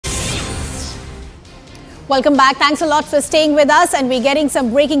Welcome back. Thanks a lot for staying with us, and we're getting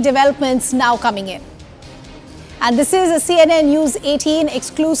some breaking developments now coming in. And this is a CNN News 18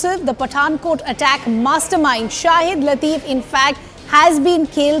 exclusive. The Pathankot attack mastermind Shahid Latif, in fact, has been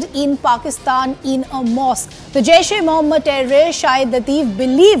killed in Pakistan in a mosque. The Jaish-e-Mohammaed terrorist Shahid Latif,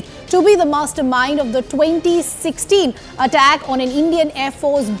 believed to be the mastermind of the 2016 attack on an Indian Air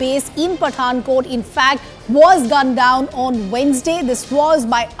Force base in Pathankot, in fact, was gunned down on Wednesday. This was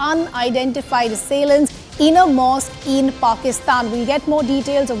by unidentified assailants in a mosque in Pakistan. We'll get more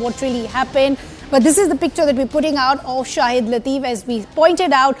details of what really happened. But this is the picture that we're putting out of Shahid Latif, as we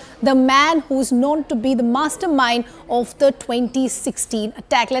pointed out, the man who's known to be the mastermind of the 2016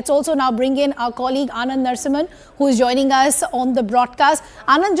 attack. Let's also now bring in our colleague Anand Narasimhan, who is joining us on the broadcast.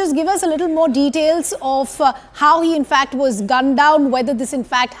 Anand, just give us a little more details of how he in fact was gunned down, whether this in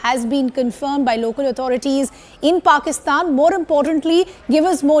fact has been confirmed by local authorities in Pakistan. More importantly, give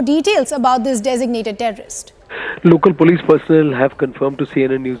us more details about this designated terrorist. Local police personnel have confirmed to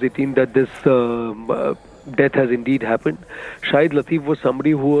CNN News 18 that this death has indeed happened. Shahid Latif was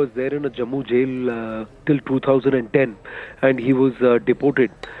somebody who was there in a Jammu jail till 2010, and he was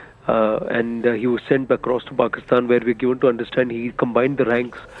deported and he was sent across to Pakistan, where we're given to understand he combined the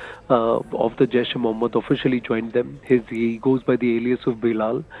ranks of the Jaish-e-Mohammaed, officially joined them. He goes by the alias of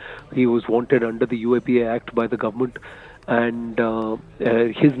Bilal. He was wanted under the UAPA Act by the government, and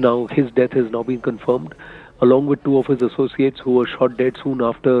his death has now been confirmed, along with two of his associates who were shot dead soon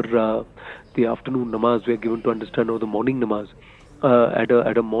after the afternoon namaz. We are given to understand, or the morning namaz,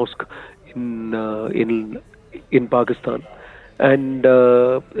 at a mosque in Pakistan, and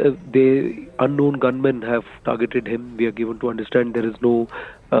the unknown gunmen have targeted him. We are given to understand there is no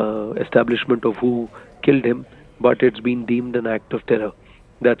establishment of who killed him, but it's been deemed an act of terror.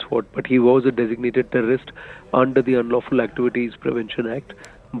 That's what. But he was a designated terrorist under the Unlawful Activities Prevention Act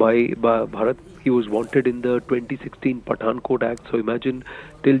by Bharat. He was wanted in the 2016 Pathankot Act. So imagine,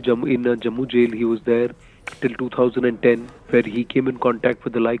 till in a Jammu jail he was there till 2010, where he came in contact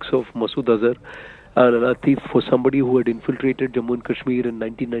with the likes of Masood Azhar. Latif was somebody who had infiltrated Jammu and Kashmir in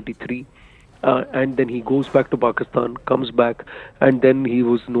 1993. And then he goes back to Pakistan, comes back, and then he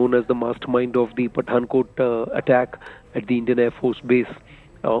was known as the mastermind of the Pathankot attack at the Indian Air Force base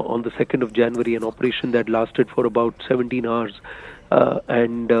on the 2nd of January, an operation that lasted for about 17 hours.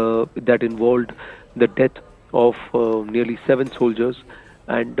 And that involved the death of nearly 7 soldiers,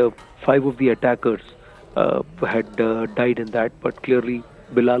 and 5 of the attackers had died in that. But clearly,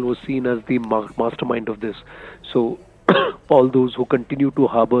 Bilal was seen as the mastermind of this. So all those who continue to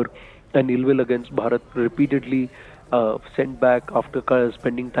harbor an ill will against Bharat, repeatedly sent back after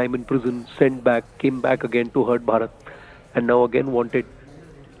spending time in prison, sent back, came back again to hurt Bharat, and now again wanted,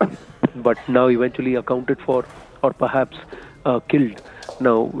 but now eventually accounted for, or perhaps killed.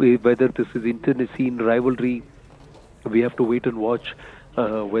 Now, whether this is internecine rivalry, we have to wait and watch.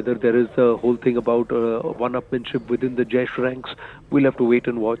 Whether there is a whole thing about one-upmanship within the Jaish ranks, we'll have to wait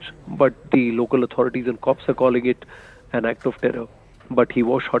and watch. But the local authorities and cops are calling it an act of terror. But he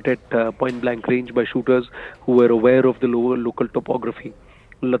was shot at point-blank range by shooters who were aware of the local topography.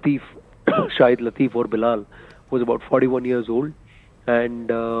 Latif, Shahid Latif, or Bilal, was about 41 years old, and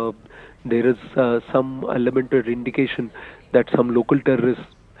there is some elemental indication that some local terrorists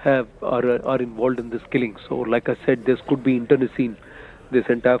are involved in this killing. So, like I said, this could be internecine, this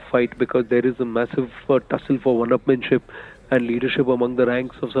entire fight, because there is a massive tussle for one-upmanship and leadership among the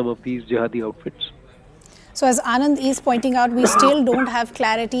ranks of some of these jihadi outfits. So as Anand is pointing out, we still don't have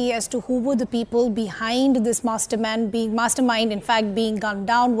clarity as to who were the people behind this mastermind in fact being gunned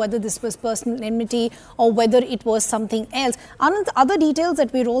down, whether this was personal enmity or whether it was something else. Anand, other details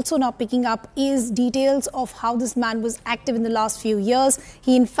that we're also now picking up is details of how this man was active in the last few years.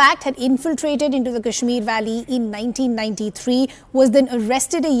 He in fact had infiltrated into the Kashmir Valley in 1993, was then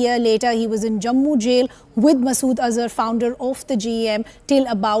arrested a year later. He was in Jammu jail with Masood Azhar, founder of the JEM, till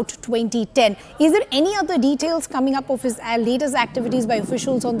about 2010. Is there any other details coming up of his latest activities by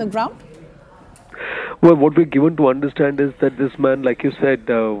officials on the ground? Well, what we're given to understand is that this man, like you said,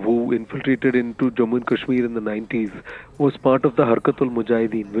 who infiltrated into Jammu and Kashmir in the 90s, was part of the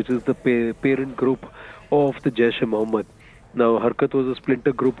Harkat-ul-Mujahideen, which is the parent group of the Jaish-e-Mohammaed. Now, Harkat was a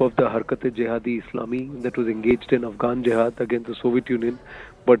splinter group of the Harkat-e-Jihadi Islami that was engaged in Afghan jihad against the Soviet Union.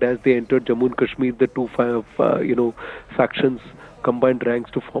 But as they entered Jammu and Kashmir, the two factions combined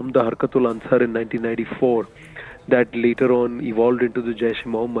ranks to form the Harkat-ul-Ansar in 1994. That later on evolved into the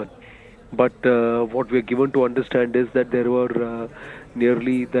Jaish-e-Mohammaed. But what we are given to understand is that there were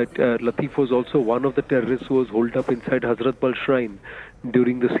Latif was also one of the terrorists who was holed up inside Hazrat Bal Shrine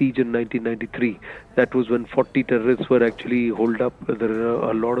during the siege in 1993. That was when 40 terrorists were actually holed up.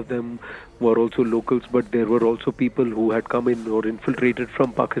 A lot of them were also locals, but there were also people who had come in or infiltrated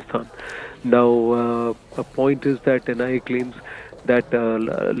from Pakistan. Now, a point is that NIA claims that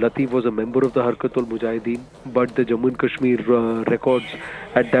Latif was a member of the Harkat-ul-Mujahideen, but the Jammu and Kashmir records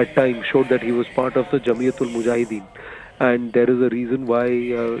at that time showed that he was part of the Jamiatul-Mujahideen. And there is a reason why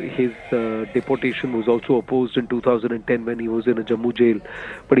his deportation was also opposed in 2010 when he was in a Jammu jail.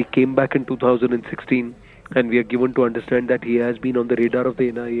 But he came back in 2016, and we are given to understand that he has been on the radar of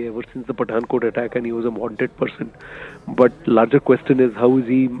the NIA ever since the Pathankot attack, and he was a wanted person. But larger question is, how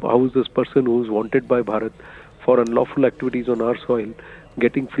is this person who is wanted by Bharat for unlawful activities on our soil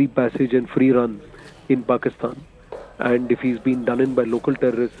getting free passage and free run in Pakistan? And if he's been done in by local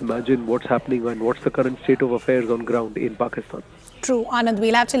terrorists, imagine what's happening and what's the current state of affairs on ground in Pakistan. True, Anand.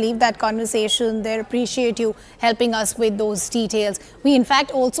 We'll have to leave that conversation there. Appreciate you helping us with those details. We, in fact,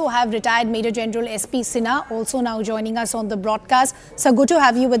 also have retired Major General S.P. Sinha also now joining us on the broadcast. So good to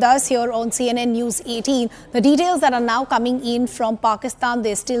have you with us here on CNN News 18. The details that are now coming in from Pakistan,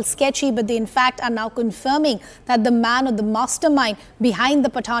 they're still sketchy, but they, in fact, are now confirming that the man or the mastermind behind the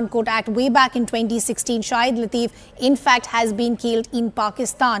Pathankot Act way back in 2016, Shahid Latif, in fact, has been killed in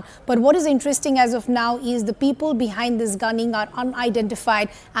Pakistan. But what is interesting as of now is the people behind this gunning are unidentified,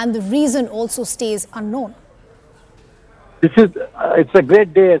 and the reason also stays unknown. It's a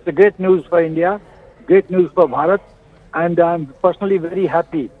great day. It's a great news for India, great news for Bharat, and I'm personally very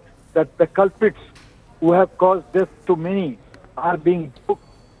happy that the culprits who have caused death to many are being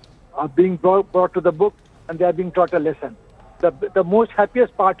brought to the book, and they are being taught a lesson. The most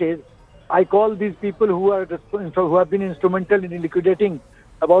happiest part is I call these people who have been instrumental in liquidating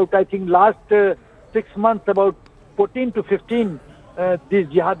about, I think, last 6 months, about 14 to 15, these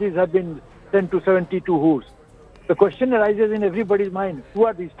jihadis have been sent to 72 who's. The question arises in everybody's mind, who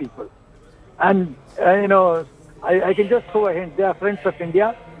are these people? And, I can just throw a hint. They are friends of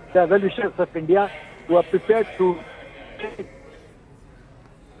India. They are well-wishers of India who are prepared to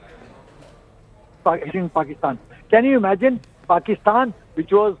in Pakistan. Can you imagine Pakistan,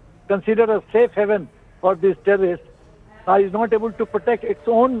 which was considered a safe haven for these terrorists, now is not able to protect its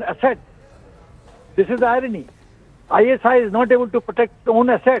own asset? This is the irony. ISI is not able to protect its own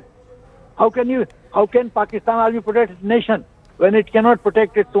asset. How can Pakistan army protect its nation when it cannot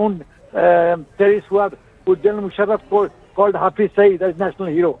protect its own terrorists who General Musharraf called Hafiz Saeed as national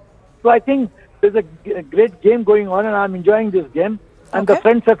hero? So I think there's a great game going on, and I'm enjoying this game. And the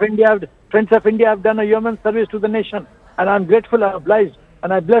Friends of India have done a yeoman's service to the nation, and I'm grateful, I'm obliged,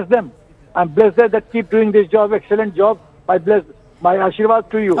 and I bless them. I'm blessed that keep doing this job, excellent job. I bless. My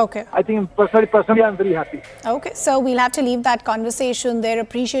Ashirwad to you. Okay. I think personally, I'm very happy. Okay, so we'll have to leave that conversation there.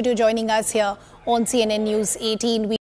 Appreciate you joining us here on CNN News 18.